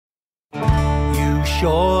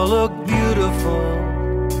sure look beautiful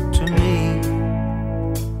to me.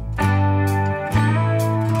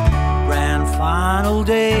 Grand final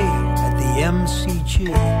day at the MCG.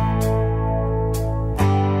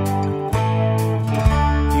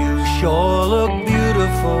 You sure look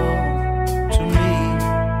beautiful to me.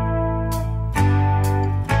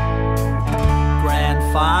 Grand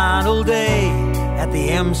final day at the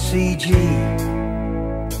MCG.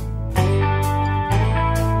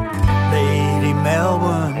 Lady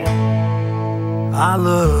Melbourne, I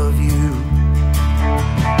love you.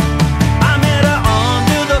 I met her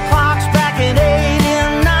under the clocks back in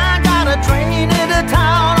 '89. Got a train into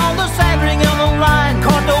town on the Sandringham Yellow Line.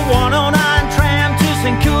 Caught the 109 tram to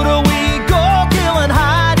St Kilda we go. Killing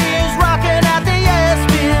Heidi's rocking at the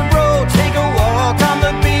Espin Road. Take a walk on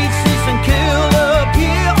the beach, see St Kilda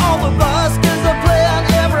Pier. All the buskers are playing,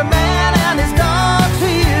 every man and his dog's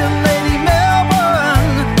here. Lady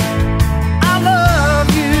Melbourne, I love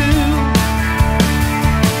you.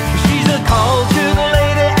 She's a cultured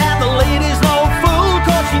lady and the lady's no fool,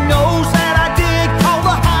 'cause she knows that I dig all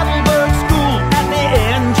the Heidelberg School. At the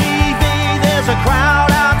NGV there's a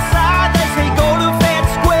crowd outside. They say go to Fed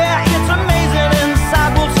Square, it's amazing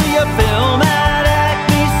inside. We'll see a film at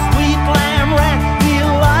Acme, Sweet Lamb Rack, we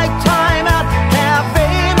like Time Out, Cafe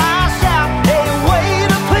My Shout. Hey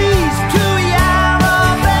waiter please, 2 Yarra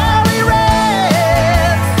Valley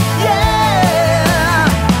Reds. Yeah,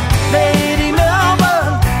 Lady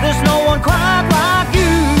Melbourne, there's no one quite like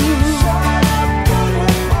you.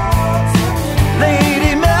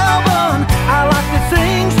 Lady Melbourne, I like the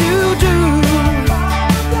things you do.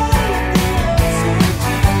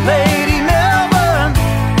 Lady Melbourne,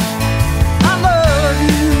 I love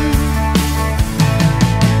you.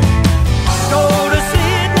 Go to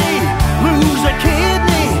Sydney, lose a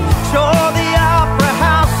kidney. Sure, the Opera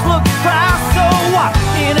House looks dry, so what?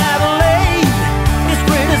 In Adelaide, it's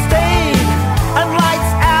pretty stained, and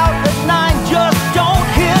lights out at 9 just don't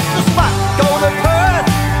hit the spot. Go to Perth,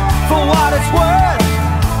 for what it's worth.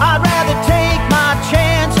 I'd rather take my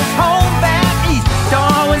chances home back east.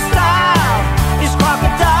 Darwin style is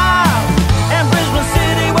crocodile, and Brisbane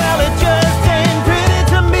City, well, it just ain't pretty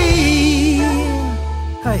to me.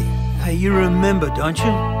 Hey, you remember, don't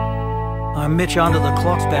you? I met you under the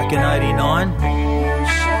clocks back in '89.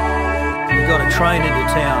 We got a train into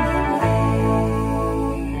town.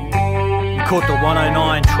 We caught the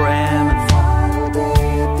 109 tram and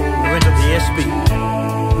we went to the Espy.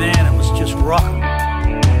 Man, it was just rocking.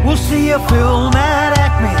 We'll see a film at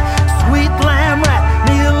Acme, Sweet Lamb Rack,